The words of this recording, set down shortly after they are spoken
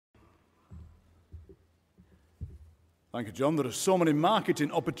Thank you, John. There are so many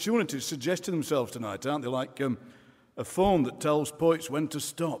marketing opportunities suggesting themselves tonight, aren't they? Like a phone that tells poets when to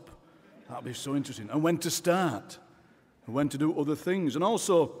stop. That'd be so interesting. And when to start. And when to do other things. And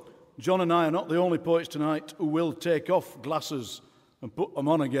also, John and I are not the only poets tonight who will take off glasses and put them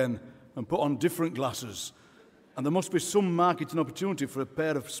on again and put on different glasses. And there must be some marketing opportunity for a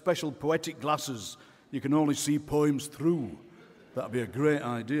pair of special poetic glasses you can only see poems through. That'd be a great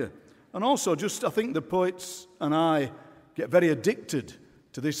idea. And also, I think the poets and I get very addicted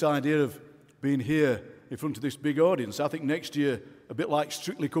to this idea of being here in front of this big audience. I think next year, a bit like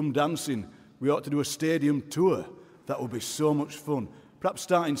Strictly Come Dancing, we ought to do a stadium tour. That would be so much fun. Perhaps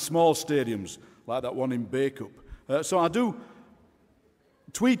start in small stadiums, like that one in Bacup. So I do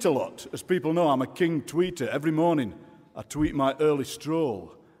tweet a lot. As people know, I'm a king tweeter. Every morning, I tweet my early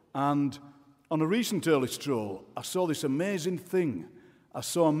stroll. And on a recent early stroll, I saw this amazing thing. I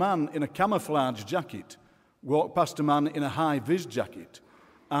saw a man in a camouflage jacket walk past a man in a high-vis jacket,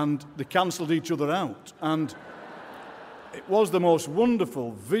 and they cancelled each other out. And it was the most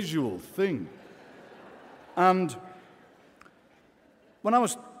wonderful visual thing. And when I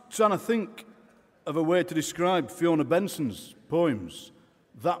was trying to think of a way to describe Fiona Benson's poems,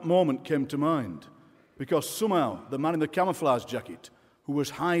 that moment came to mind, because somehow the man in the camouflage jacket who was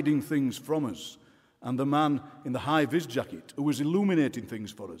hiding things from us, and the man in the high-vis jacket who was illuminating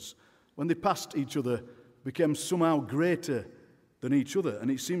things for us, when they passed each other, became somehow greater than each other. And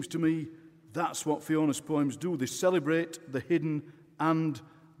it seems to me that's what Fiona's poems do. They celebrate the hidden and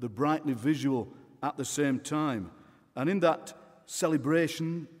the brightly visual at the same time. And in that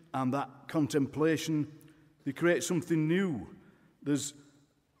celebration and that contemplation, they create something new. There's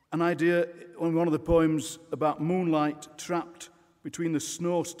an idea in one of the poems about moonlight trapped between the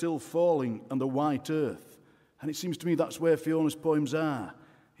snow still falling and the white earth. And it seems to me that's where Fiona's poems are,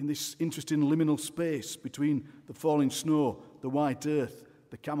 in this interesting liminal space between the falling snow, the white earth,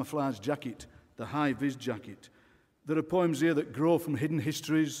 the camouflage jacket, the high-vis jacket. There are poems here that grow from hidden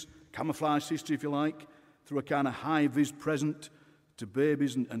histories, camouflage history if you like, through a kind of high-vis present to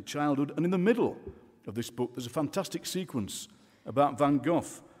babies and childhood. And in the middle of this book, there's a fantastic sequence about Van Gogh,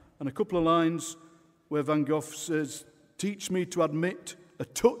 and a couple of lines where Van Gogh says, "Teach me to admit a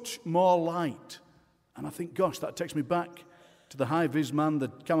touch more light." And I think, gosh, that takes me back to the high-vis man, the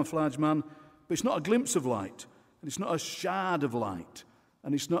camouflage man. But it's not a glimpse of light, and it's not a shard of light,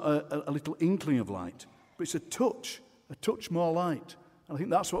 and it's not a little inkling of light, but it's a touch more light. And I think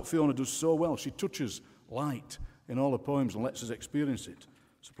that's what Fiona does so well. She touches light in all her poems and lets us experience it.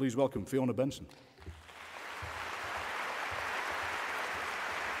 So please welcome Fiona Benson.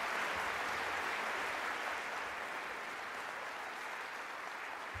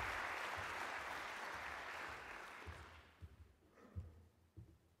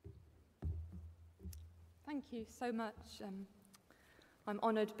 Thank you so much. I'm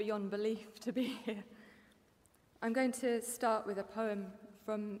honoured beyond belief to be here. I'm going to start with a poem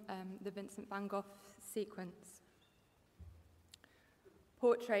from the Vincent van Gogh sequence.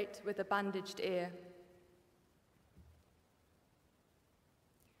 Portrait with a bandaged ear.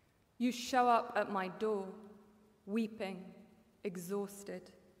 You show up at my door, weeping,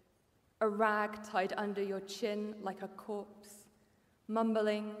 exhausted, a rag tied under your chin like a corpse,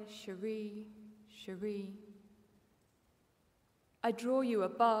 mumbling, "Cherie, Cherie." I draw you a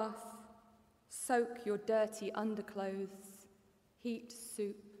bath, soak your dirty underclothes, heat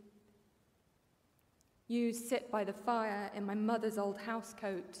soup. You sit by the fire in my mother's old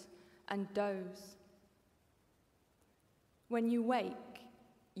housecoat and doze. When you wake,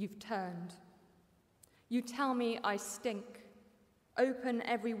 you've turned. You tell me I stink, open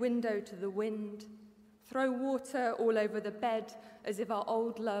every window to the wind, throw water all over the bed as if our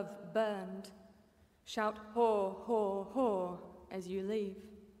old love burned, shout "Whore, whore, whore" as you leave.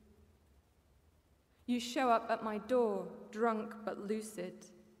 You show up at my door, drunk but lucid,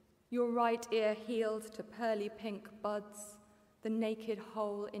 your right ear healed to pearly pink buds, the naked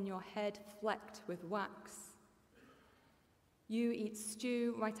hole in your head flecked with wax. You eat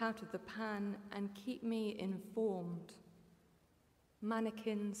stew right out of the pan and keep me informed.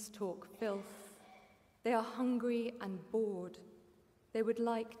 Mannequins talk filth. They are hungry and bored. They would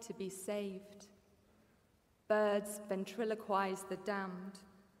like to be saved. Birds ventriloquize the damned,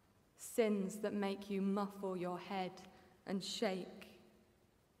 sins that make you muffle your head and shake.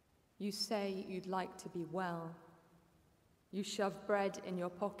 You say you'd like to be well. You shove bread in your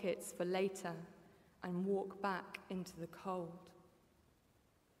pockets for later and walk back into the cold.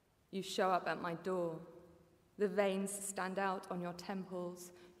 You show up at my door. The veins stand out on your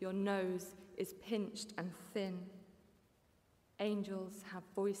temples. Your nose is pinched and thin. Angels have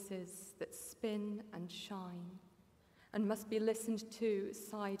voices that spin and shine, and must be listened to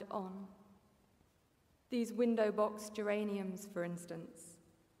side on. These window box geraniums, for instance,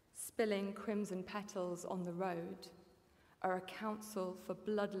 spilling crimson petals on the road, are a counsel for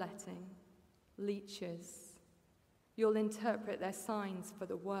bloodletting, leeches. You'll interpret their signs for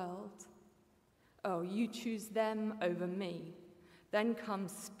the world. Oh, you choose them over me, then come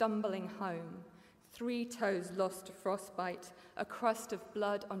stumbling home, 3 toes lost to frostbite, a crust of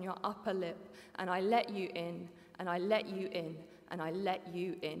blood on your upper lip, and I let you in, and I let you in, and I let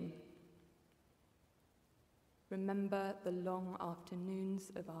you in. Remember the long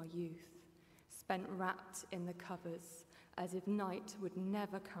afternoons of our youth, spent wrapped in the covers, as if night would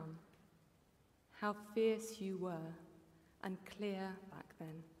never come. How fierce you were, and clear back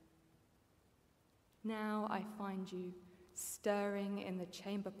then. Now I find you stirring in the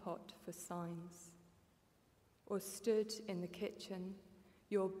chamber pot for signs, or stood in the kitchen,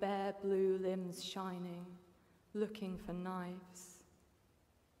 your bare blue limbs shining, looking for knives.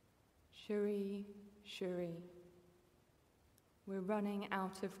 Cherie, Cherie, we're running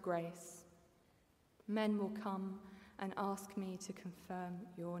out of grace. Men will come and ask me to confirm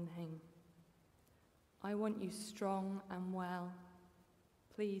your name. I want you strong and well.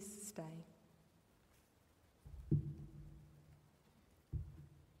 Please stay.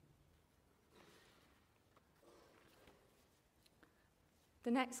 The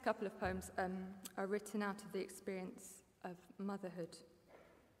next couple of poems are written out of the experience of motherhood.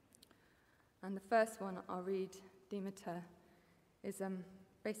 And the first one I'll read, Demeter, is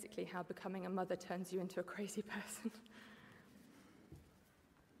basically how becoming a mother turns you into a crazy person.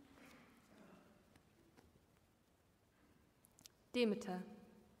 Demeter.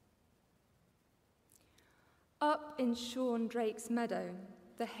 Up in Sean Drake's meadow,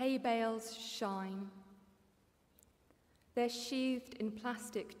 the hay bales shine. They're sheathed in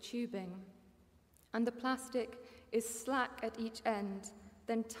plastic tubing, and the plastic is slack at each end,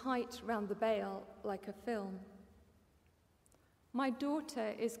 then tight round the bale like a film. My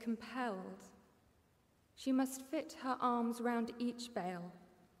daughter is compelled. She must fit her arms round each bale,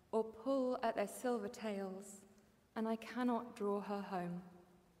 or pull at their silver tails, and I cannot draw her home.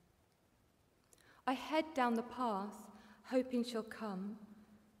 I head down the path, hoping she'll come,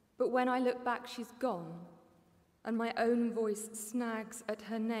 but when I look back, she's gone, and my own voice snags at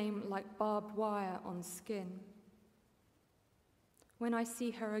her name like barbed wire on skin. When I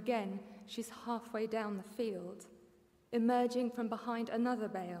see her again, she's halfway down the field, emerging from behind another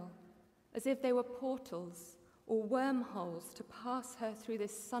bale, as if they were portals or wormholes to pass her through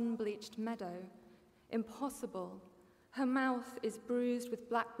this sun-bleached meadow. Impossible. Her mouth is bruised with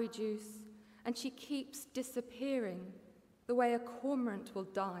blackberry juice, and she keeps disappearing, the way a cormorant will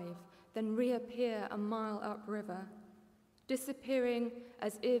dive, then reappear a mile upriver, disappearing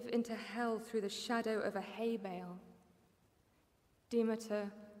as if into hell through the shadow of a hay bale.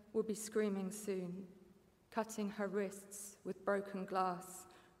 Demeter will be screaming soon, cutting her wrists with broken glass,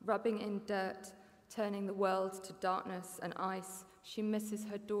 rubbing in dirt, turning the world to darkness and ice. She misses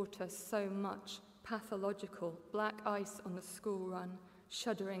her daughter so much, pathological, black ice on the school run,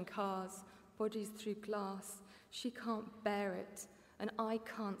 shuddering cars, bodies through glass. She can't bear it, and I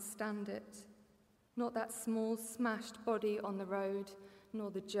can't stand it. Not that small, smashed body on the road,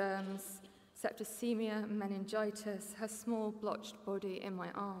 nor the germs, septicemia, meningitis, her small, blotched body in my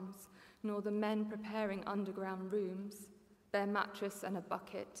arms, nor the men preparing underground rooms, bare mattress and a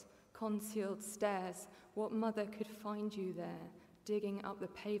bucket, concealed stairs. What mother could find you there, digging up the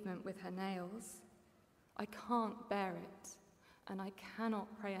pavement with her nails? I can't bear it, and I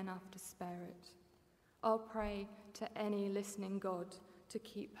cannot pray enough to spare it. I'll pray to any listening God to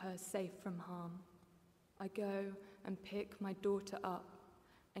keep her safe from harm. I go and pick my daughter up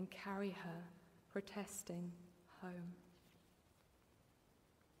and carry her, protesting, home.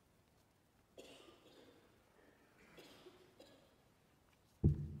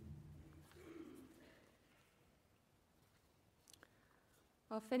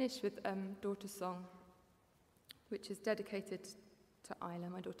 I'll finish with Daughter Song, which is dedicated to Isla,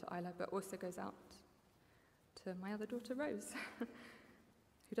 my daughter Isla, but also goes out to my other daughter Rose,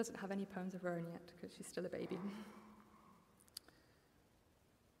 who doesn't have any poems of her own yet because she's still a baby.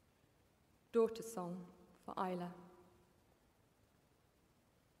 Daughter Song for Isla.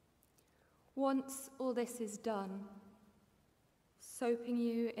 Once all this is done, soaping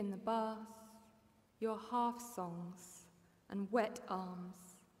you in the bath, your half-songs and wet arms,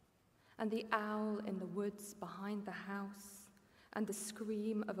 and the owl in the woods behind the house, and the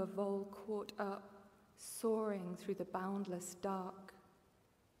scream of a vole caught up, soaring through the boundless dark.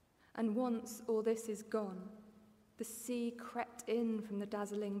 And once all this is gone, the sea crept in from the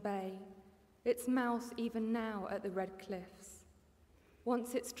dazzling bay, its mouth even now at the red cliffs.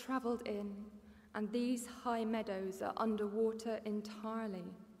 Once it's travelled in, and these high meadows are under water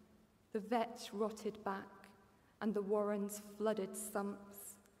entirely, the vetch rotted back, and the warrens flooded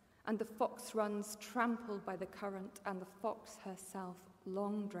sumps, and the fox runs trampled by the current, and the fox herself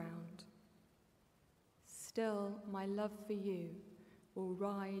long drowned. Still, my love for you will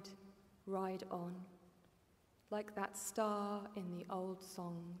ride on, like that star in the old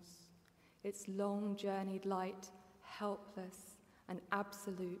songs, its long-journeyed light, helpless and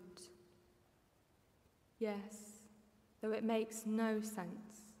absolute. Yes, though it makes no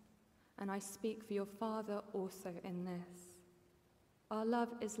sense, and I speak for your father also in this. Our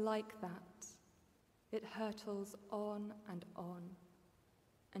love is like that. It hurtles on,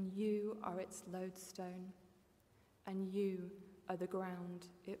 and you are its lodestone, and you are the ground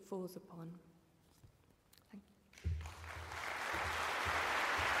it falls upon.